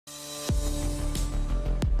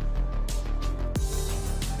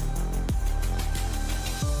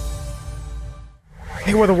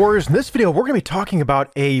Hey, Weather Warriors, in this video, we're going to be talking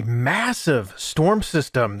about a massive storm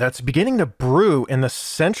system that's beginning to brew in the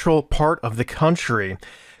central part of the country.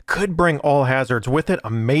 Could bring all hazards with it, a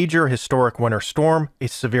major historic winter storm, a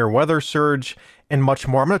severe weather surge, and much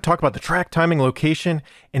more. I'm going to talk about the track timing, location,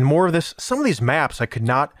 and more of this. Some of these maps I could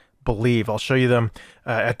not believe. I'll show you them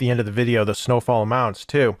at the end of the video, the snowfall amounts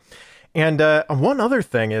too. And one other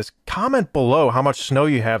thing is, comment below how much snow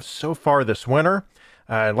you have so far this winter.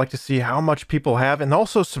 I'd like to see how much people have, and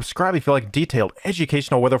also subscribe if you like detailed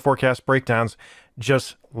educational weather forecast breakdowns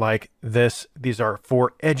just like this. These are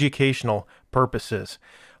for educational purposes.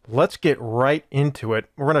 Let's get right into it.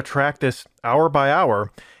 We're going to track this hour by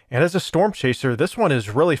hour, and as a storm chaser, this one is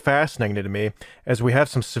really fascinating to me as we have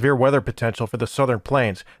some severe weather potential for the southern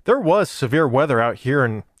plains. There was severe weather out here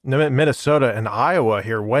in Minnesota and Iowa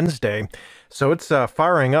here Wednesday, so it's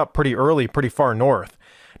firing up pretty early, pretty far north.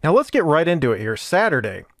 Now let's get right into it here.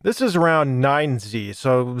 Saturday, this is around 9Z,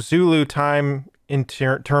 so Zulu time in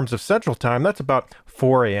terms of Central Time, that's about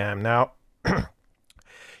 4 a.m. Now,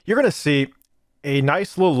 you're going to see a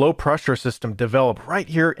nice little low pressure system develop right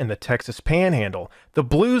here in the Texas Panhandle. The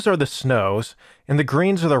blues are the snows, and the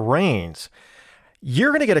greens are the rains. You're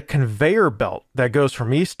going to get a conveyor belt that goes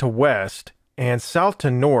from east to west and south to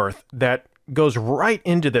north that goes right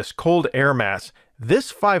into this cold air mass.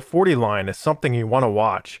 This 540 line is something you want to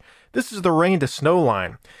watch. This is the rain to snow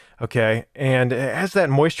line, okay? And as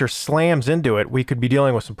that moisture slams into it, we could be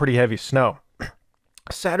dealing with some pretty heavy snow.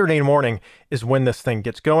 Saturday morning is when this thing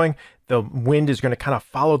gets going. The wind is going to kind of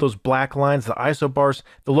follow those black lines, the isobars,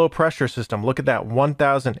 the low pressure system. Look at that,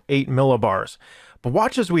 1,008 millibars. But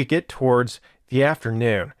watch as we get towards the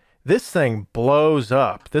afternoon. This thing blows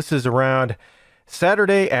up. This is around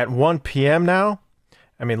Saturday at 1 p.m. now.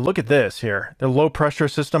 I mean, look at this here. The low pressure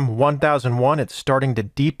system, 1001, it's starting to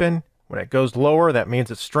deepen. When it goes lower, that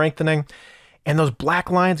means it's strengthening. And those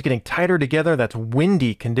black lines getting tighter together, that's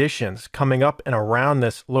windy conditions coming up and around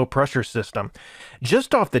this low pressure system.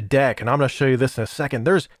 Just off the deck, and I'm going to show you this in a second,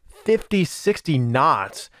 there's 50, 60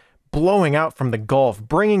 knots blowing out from the Gulf,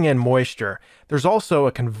 bringing in moisture. There's also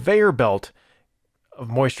a conveyor belt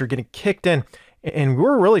of moisture getting kicked in. And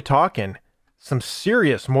we're really talking some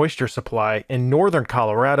serious moisture supply in northern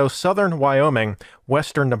Colorado, southern Wyoming,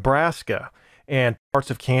 western Nebraska, and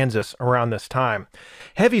parts of Kansas around this time.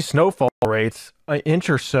 Heavy snowfall rates, an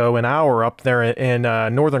inch or so an hour up there in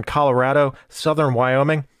northern Colorado, southern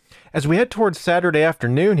Wyoming. As we head towards Saturday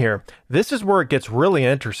afternoon here, this is where it gets really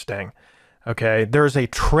interesting. Okay, there's a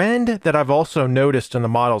trend that I've also noticed in the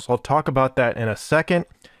models. I'll talk about that in a second.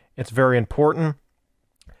 It's very important.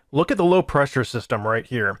 Look at the low pressure system right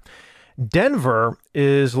here. Denver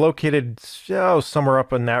is located somewhere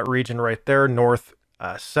up in that region right there, north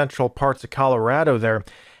central parts of Colorado there.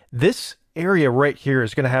 This area right here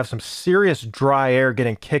is going to have some serious dry air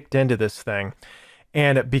getting kicked into this thing.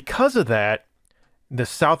 And because of that, the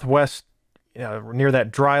southwest, near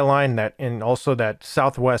that dry line, and also that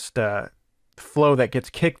southwest flow that gets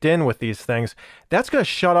kicked in with these things, that's going to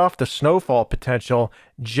shut off the snowfall potential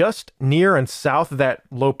just near and south of that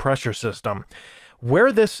low pressure system.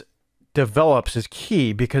 Where this develops is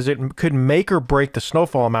key because it could make or break the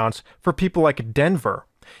snowfall amounts for people like Denver.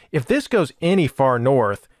 If this goes any far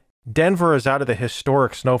north, Denver is out of the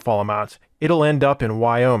historic snowfall amounts. It'll end up in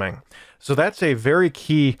Wyoming. So that's a very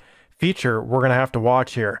key feature we're going to have to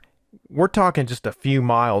watch here. We're talking just a few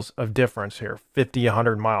miles of difference here, 50,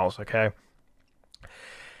 100 miles, okay?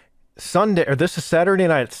 This is Saturday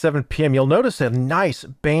night at 7 p.m. You'll notice a nice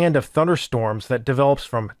band of thunderstorms that develops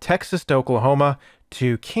from Texas to Oklahoma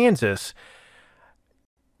to Kansas.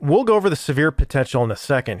 We'll go over the severe potential in a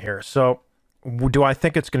second here. So do I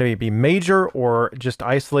think it's going to be major or just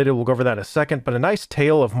isolated? We'll go over that in a second, but a nice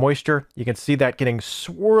tail of moisture. You can see that getting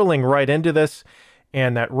swirling right into this,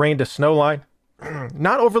 and that rain to snow line,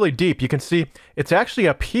 not overly deep. You can see it's actually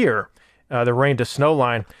up here, the rain to snow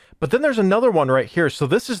line. But then there's another one right here. So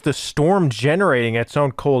this is the storm generating its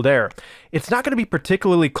own cold air. It's not going to be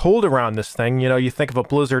particularly cold around this thing. You know, you think of a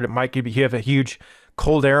blizzard, it might have a huge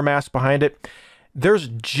cold air mass behind it. There's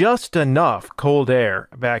just enough cold air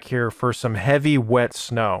back here for some heavy, wet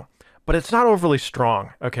snow. But it's not overly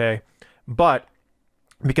strong, okay? But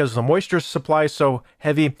because the moisture supply is so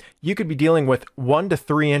heavy, you could be dealing with 1 to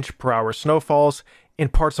 3 inch per hour snowfalls in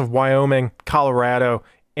parts of Wyoming, Colorado,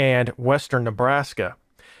 and western Nebraska.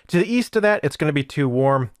 To the east of that, it's going to be too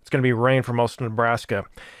warm. It's going to be rain for most of Nebraska.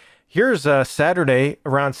 Here's Saturday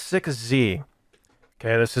around 6Z.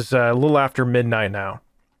 Okay, this is a little after midnight now.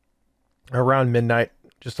 Around midnight,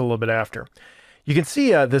 just a little bit after. You can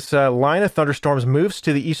see this line of thunderstorms moves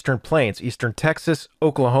to the eastern plains, eastern Texas,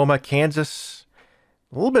 Oklahoma, Kansas,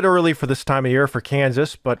 A little bit early for this time of year for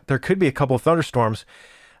Kansas, but there could be a couple of thunderstorms.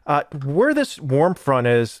 Where this warm front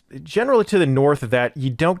is, generally to the north of that, you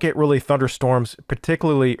don't get really thunderstorms,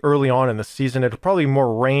 particularly early on in the season. It'll probably be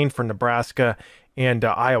more rain for Nebraska and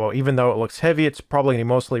Iowa. Even though it looks heavy, it's probably going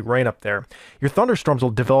to mostly rain up there. Your thunderstorms will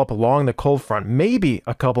develop along the cold front, maybe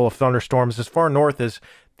a couple of thunderstorms as far north as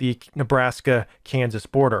the Nebraska-Kansas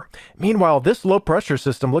border. Meanwhile, this low pressure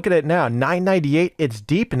system, look at it now, 998, it's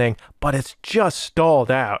deepening, but it's just stalled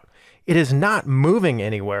out. It is not moving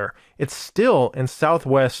anywhere. It's still in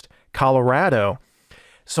southwest Colorado.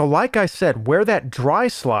 So like I said, where that dry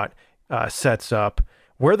slot sets up,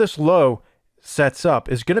 where this low sets up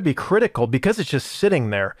is going to be critical because it's just sitting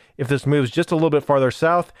there. If this moves just a little bit farther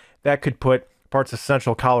south, that could put parts of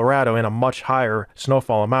central Colorado in a much higher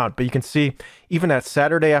snowfall amount. But you can see even that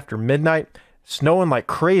Saturday after midnight, snowing like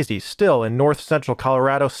crazy still in north central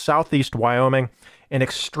Colorado, southeast Wyoming, and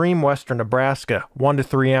extreme western Nebraska, 1 to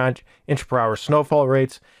 3 inch per hour snowfall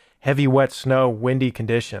rates, heavy wet snow, windy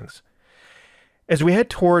conditions. As we head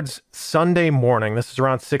towards Sunday morning, this is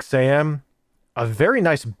around 6 a.m., a very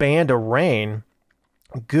nice band of rain,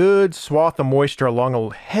 good swath of moisture along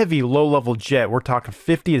a heavy low-level jet. We're talking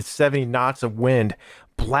 50 to 70 knots of wind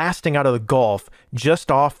blasting out of the Gulf just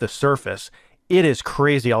off the surface. It is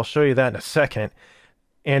crazy. I'll show you that in a second.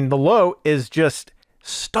 And the low is just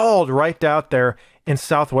stalled right out there in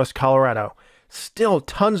southwest Colorado. Still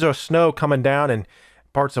tons of snow coming down in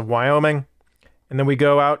parts of Wyoming. And then we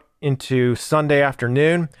go out into Sunday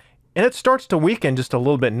afternoon, and it starts to weaken just a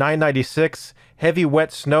little bit. 996, heavy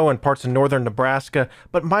wet snow in parts of northern Nebraska,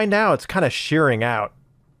 but by now it's kind of shearing out.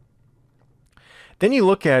 Then you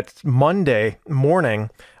look at Monday morning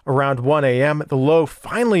around 1 a.m. The low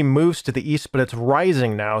finally moves to the east, but it's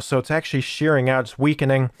rising now, so it's actually shearing out, it's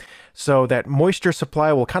weakening. So that moisture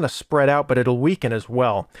supply will kind of spread out, but it'll weaken as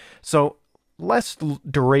well. So less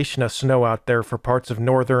duration of snow out there for parts of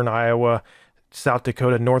northern Iowa, South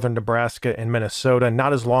Dakota, northern Nebraska, and Minnesota.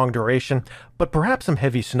 Not as long duration, but perhaps some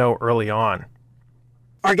heavy snow early on.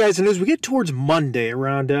 All right, guys, and as we get towards Monday,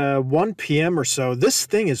 around 1 p.m. or so, this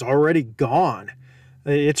thing is already gone.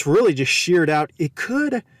 It's really just sheared out. It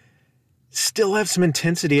could still have some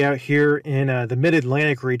intensity out here in the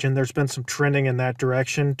mid-Atlantic region. There's been some trending in that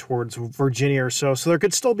direction towards Virginia or so. So there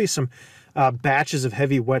could still be some batches of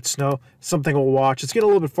heavy wet snow, something we'll watch. It's getting a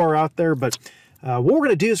little bit far out there, but what we're going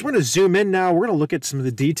to do is we're going to zoom in now. We're going to look at some of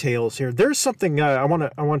the details here. There's something I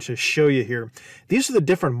want to show you here. These are the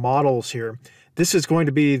different models here. This is going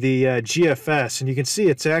to be the GFS, and you can see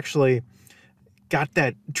it's actually got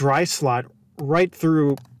that dry slot right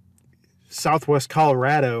through southwest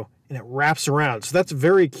Colorado, and it wraps around. So that's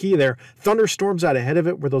very key there. Thunderstorms out ahead of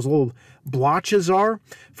it where those little blotches are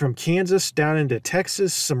from Kansas down into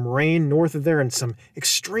Texas, some rain north of there, and some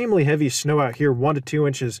extremely heavy snow out here, 1 to 2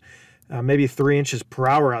 inches, maybe 3 inches per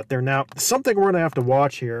hour out there. Now, something we're going to have to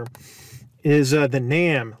watch here is the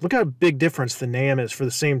NAM. Look how big difference the NAM is for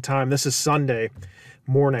the same time. This is Sunday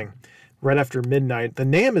morning, right after midnight. The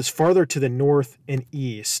NAM is farther to the north and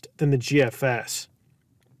east than the GFS.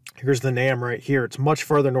 Here's the NAM right here. It's much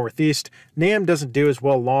farther northeast. NAM doesn't do as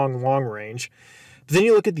well long range. But then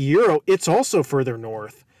you look at the Euro, it's also further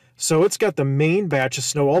north. So it's got the main batch of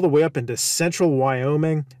snow all the way up into central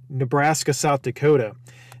Wyoming, Nebraska, South Dakota.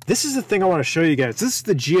 This is the thing I want to show you guys. This is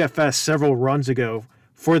the GFS several runs ago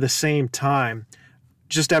for the same time,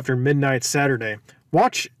 just after midnight Saturday.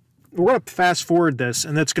 Watch, we're going to fast forward this,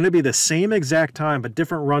 and it's going to be the same exact time, but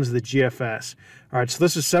different runs of the GFS. All right, so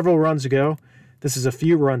this is several runs ago. This is a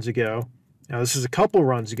few runs ago. Now this is a couple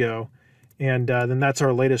runs ago, and then that's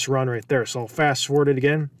our latest run right there. So I'll fast forward it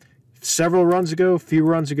again. Several runs ago, few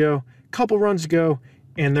runs ago, couple runs ago,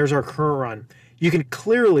 and there's our current run. You can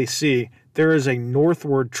clearly see there is a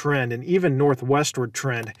northward trend and even northwestward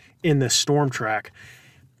trend in this storm track.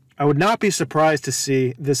 I would not be surprised to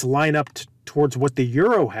see this line up towards what the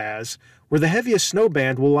Euro has, where the heaviest snow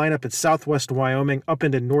band will line up at southwest Wyoming, up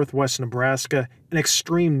into northwest Nebraska, and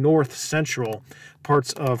extreme north central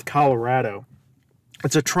parts of Colorado.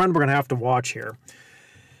 It's a trend we're going to have to watch here.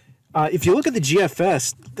 If you look at the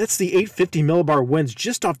GFS, that's the 850 millibar winds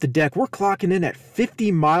just off the deck. We're clocking in at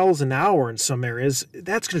 50 miles an hour in some areas.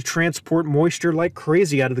 That's going to transport moisture like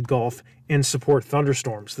crazy out of the Gulf and support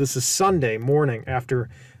thunderstorms. This is Sunday morning after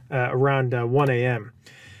around 1 a.m.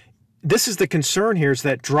 This is the concern here, is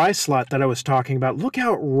that dry slot that I was talking about. Look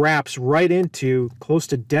how it wraps right into close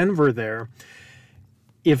to Denver there.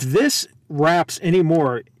 If this wraps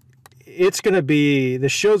anymore, it's going to be, the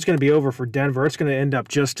show's going to be over for Denver. It's going to end up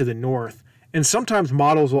just to the north. And sometimes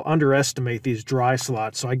models will underestimate these dry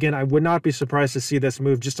slots. So again, I would not be surprised to see this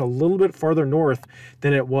move just a little bit farther north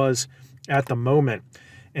than it was at the moment.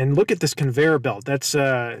 And look at this conveyor belt. That's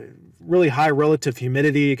really high relative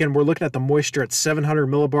humidity. Again, we're looking at the moisture at 700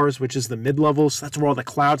 millibars, which is the mid-levels. That's where all the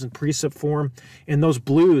clouds and precip form. And those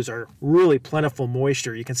blues are really plentiful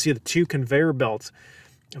moisture. You can see the two conveyor belts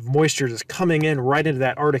of moisture just coming in right into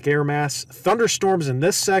that Arctic air mass. Thunderstorms in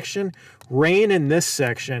this section, rain in this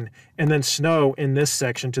section, and then snow in this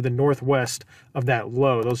section to the northwest of that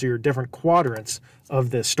low. Those are your different quadrants of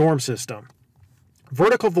this storm system.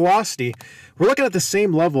 Vertical velocity, we're looking at the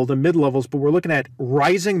same level, the mid-levels, but we're looking at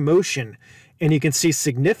rising motion, and you can see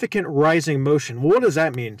significant rising motion. Well, what does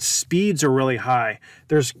that mean? Speeds are really high.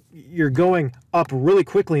 You're going up really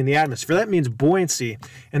quickly in the atmosphere. That means buoyancy,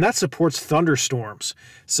 and that supports thunderstorms.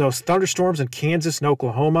 So thunderstorms in Kansas and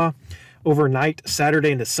Oklahoma overnight,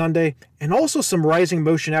 Saturday into Sunday, and also some rising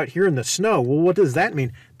motion out here in the snow. Well, what does that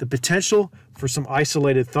mean? The potential for some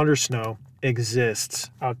isolated thunder snow exists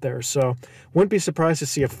out there. So wouldn't be surprised to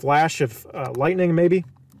see a flash of lightning maybe.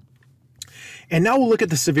 And now we'll look at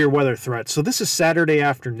the severe weather threat. So this is Saturday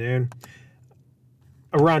afternoon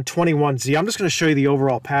around 21Z. I'm just going to show you the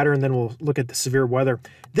overall pattern, then we'll look at the severe weather.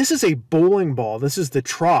 This is a bowling ball. This is the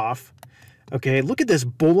trough. Okay, look at this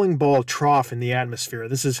bowling ball trough in the atmosphere.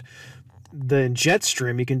 This is the jet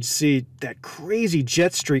stream. You can see that crazy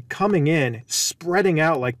jet streak coming in, spreading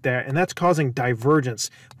out like that, and that's causing divergence,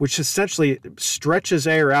 which essentially stretches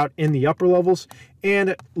air out in the upper levels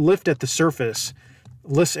and lifts air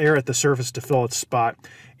at the surface to fill its spot.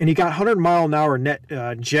 And you got 100-mile-an-hour net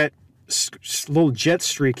little jet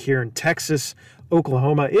streak here in Texas,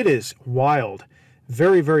 Oklahoma. It is wild,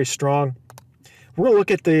 very, very strong. We're going to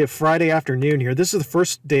look at the Friday afternoon here. This is the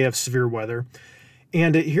first day of severe weather.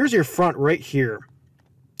 And here's your front right here,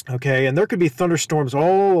 okay? And there could be thunderstorms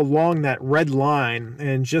all along that red line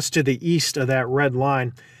and just to the east of that red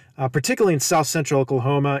line, particularly in south central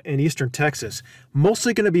Oklahoma and eastern Texas.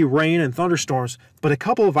 Mostly going to be rain and thunderstorms, but a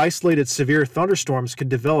couple of isolated severe thunderstorms could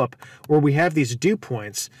develop where we have these dew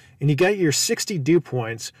points, and you got your 60 dew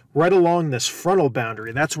points right along this frontal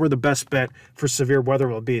boundary. That's where the best bet for severe weather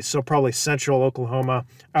will be. So probably central Oklahoma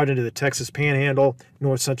out into the Texas Panhandle,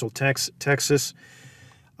 north central Texas.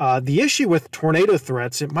 The issue with tornado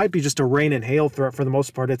threats, it might be just a rain and hail threat for the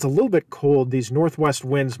most part. It's a little bit cold. These northwest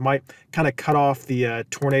winds might kind of cut off the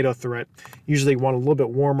tornado threat. Usually you want a little bit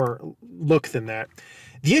warmer look than that.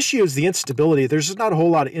 The issue is the instability. There's just not a whole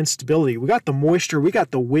lot of instability. We got the moisture, we got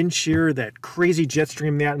the wind shear, that crazy jet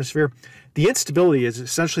stream in the atmosphere. The instability is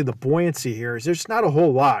essentially the buoyancy here. There's not a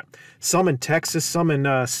whole lot. Some in Texas, some in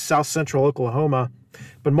south central Oklahoma,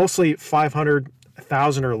 but mostly 500,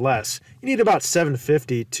 1,000 or less. You need about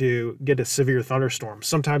 750 to get a severe thunderstorm.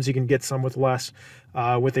 Sometimes you can get some with less,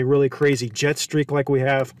 with a really crazy jet streak like we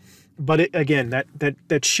have. But again,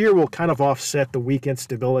 that shear will kind of offset the weak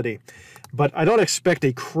instability. But I don't expect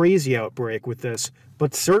a crazy outbreak with this,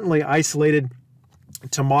 but certainly isolated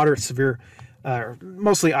to moderate severe,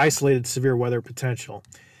 mostly isolated severe weather potential.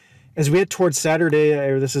 As we head towards Saturday,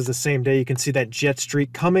 or this is the same day, you can see that jet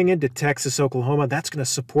streak coming into Texas, Oklahoma. That's going to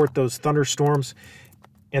support those thunderstorms.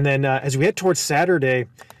 And then as we head towards Saturday,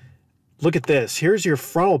 look at this. Here's your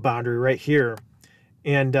frontal boundary right here.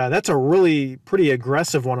 And that's a really pretty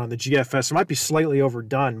aggressive one on the GFS. It might be slightly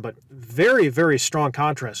overdone, but very, very strong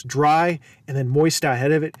contrast. Dry and then moist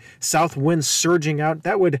ahead of it. South winds surging out.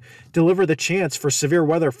 That would deliver the chance for severe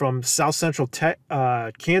weather from south central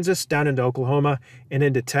Kansas down into Oklahoma and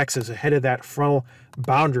into Texas ahead of that frontal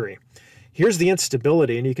boundary. Here's the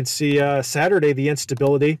instability, and you can see Saturday the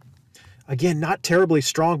instability. Again, not terribly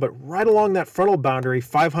strong, but right along that frontal boundary,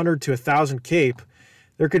 500 to 1,000 Cape,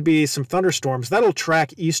 there could be some thunderstorms. That'll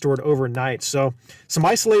track eastward overnight. So some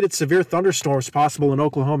isolated severe thunderstorms possible in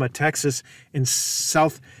Oklahoma, Texas, and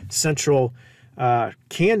south central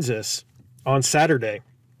Kansas on Saturday.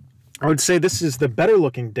 I would say this is the better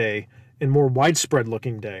looking day and more widespread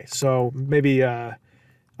looking day. So maybe a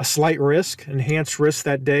slight risk, enhanced risk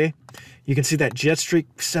that day. You can see that jet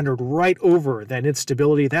streak centered right over that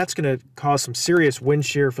instability. That's going to cause some serious wind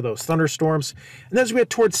shear for those thunderstorms. And as we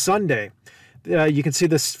head towards Sunday, you can see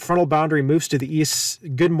this frontal boundary moves to the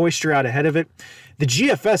east, good moisture out ahead of it. The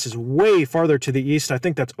GFS is way farther to the east. I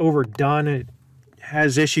think that's overdone. It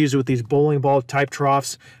has issues with these bowling ball type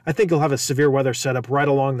troughs. I think you'll have a severe weather setup right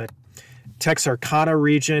along the Texarkana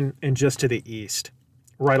region and just to the east,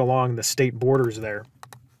 right along the state borders there.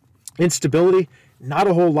 Instability, not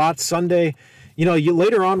a whole lot Sunday. You know,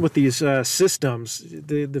 later on with these systems,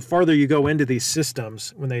 the farther you go into these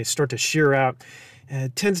systems, when they start to shear out,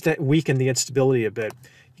 it tends to weaken the instability a bit.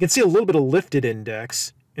 You can see a little bit of lifted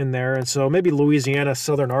index in there, and so maybe Louisiana,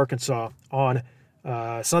 southern Arkansas on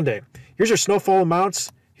Sunday. Here's your snowfall amounts.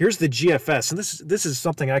 Here's the GFS, and this is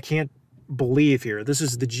something I can't believe here, this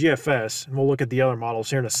is the GFS, and we'll look at the other models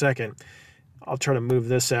here in a second. I'll try to move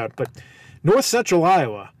this out, but north central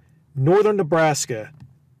Iowa, northern Nebraska,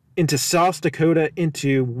 into South Dakota,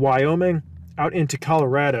 into Wyoming, out into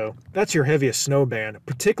Colorado, that's your heaviest snow band,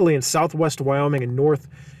 particularly in southwest Wyoming and north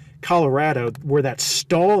Colorado, where that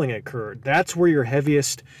stalling occurred. That's where your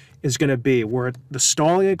heaviest is going to be, where the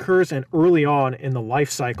stalling occurs and early on in the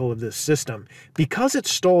life cycle of this system. Because it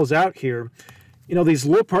stalls out here, you know, these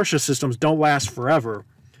low pressure systems don't last forever.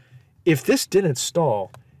 If this didn't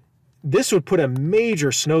stall, this would put a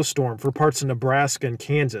major snowstorm for parts of Nebraska and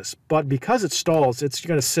Kansas. But because it stalls, it's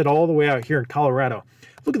going to sit all the way out here in Colorado.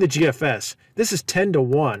 Look at the GFS. This is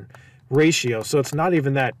 10-to-1 ratio, so it's not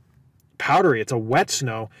even that powdery. It's a wet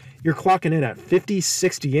snow. You're clocking in at 50,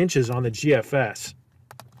 60 inches on the GFS.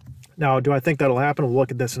 Now, do I think that'll happen? We'll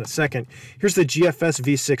look at this in a second. Here's the GFS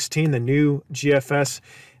V16, the new GFS.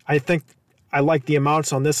 I think I like the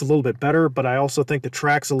amounts on this a little bit better, but I also think the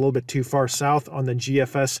track's a little bit too far south on the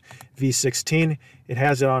GFS V16. It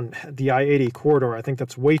has it on the I-80 corridor. I think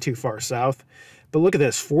that's way too far south. But look at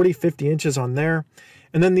this, 40, 50 inches on there.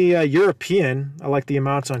 And then the European, I like the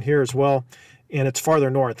amounts on here as well, and it's farther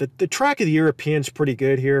north. The track of the European's pretty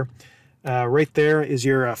good here. Right there is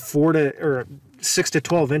your 6 to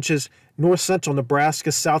 12 inches. North central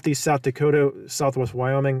Nebraska, southeast South Dakota, southwest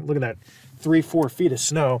Wyoming. Look at that, 3-4 feet of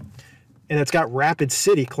snow. And it's got Rapid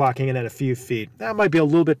City clocking in at a few feet. That might be a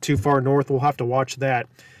little bit too far north. We'll have to watch that.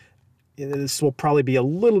 This will probably be a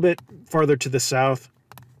little bit farther to the south.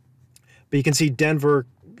 But you can see Denver,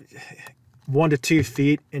 1 to 2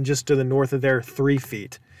 feet, and just to the north of there, 3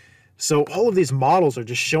 feet. So all of these models are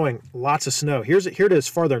just showing lots of snow. Here it is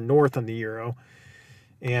farther north on the Euro.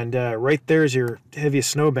 And right there's your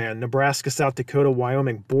heaviest snow band, Nebraska, South Dakota,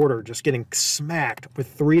 Wyoming border, just getting smacked with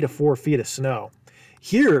 3 to 4 feet of snow.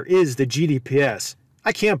 Here is the GDPS.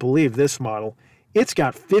 I can't believe this model. It's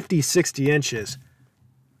got 50, 60 inches.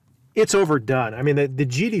 It's overdone. I mean, the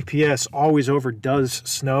GDPS always overdoes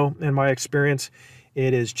snow in my experience.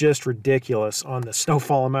 It is just ridiculous on the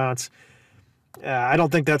snowfall amounts. I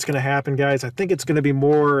don't think that's going to happen, guys. I think it's going to be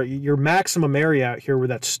more your maximum area out here where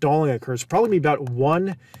that stalling occurs. Probably be about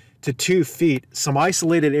 1 to 2 feet. Some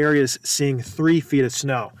isolated areas seeing 3 feet of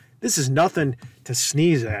snow. This is nothing to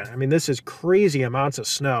sneeze at. I mean, this is crazy amounts of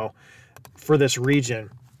snow for this region.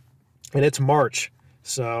 And it's March.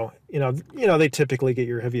 So, you know, they typically get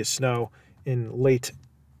your heaviest snow in late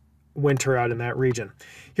winter out in that region.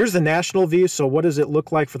 Here's the national view. So what does it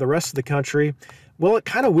look like for the rest of the country? Well, it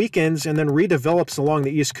kind of weakens and then redevelops along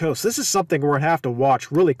the East Coast. This is something we're going to have to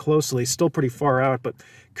watch really closely. Still pretty far out, but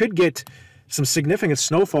could get some significant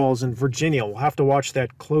snowfalls in Virginia. We'll have to watch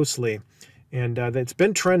that closely. And it's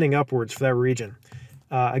been trending upwards for that region.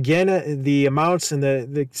 Again, the amounts in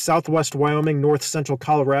the southwest Wyoming, north central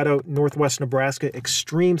Colorado, northwest Nebraska,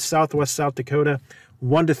 extreme southwest South Dakota,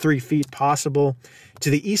 1 to 3 feet possible. To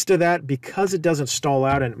the east of that, because it doesn't stall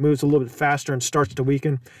out and it moves a little bit faster and starts to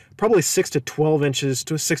weaken, probably 6 to 12 inches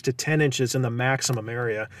to 6 to 10 inches in the maximum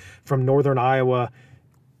area from northern Iowa,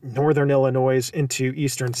 northern Illinois into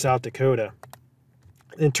eastern South Dakota.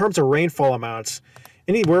 In terms of rainfall amounts,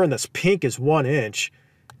 anywhere in this pink is 1 inch.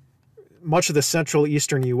 Much of the central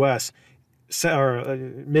eastern U.S. or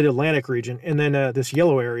mid-Atlantic region, and then this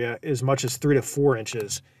yellow area as much as 3 to 4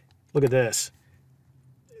 inches. Look at this.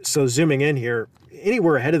 So zooming in here,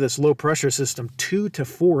 anywhere ahead of this low pressure system, 2 to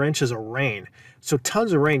 4 inches of rain. So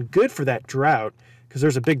tons of rain, good for that drought, because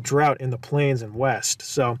there's a big drought in the plains and west.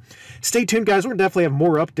 So stay tuned, guys. We're going to definitely have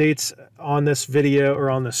more updates on this video or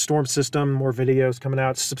on the storm system, more videos coming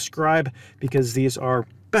out. Subscribe, because these are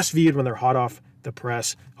best viewed when they're hot off the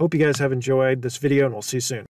press. Hope you guys have enjoyed this video, and we'll see you soon.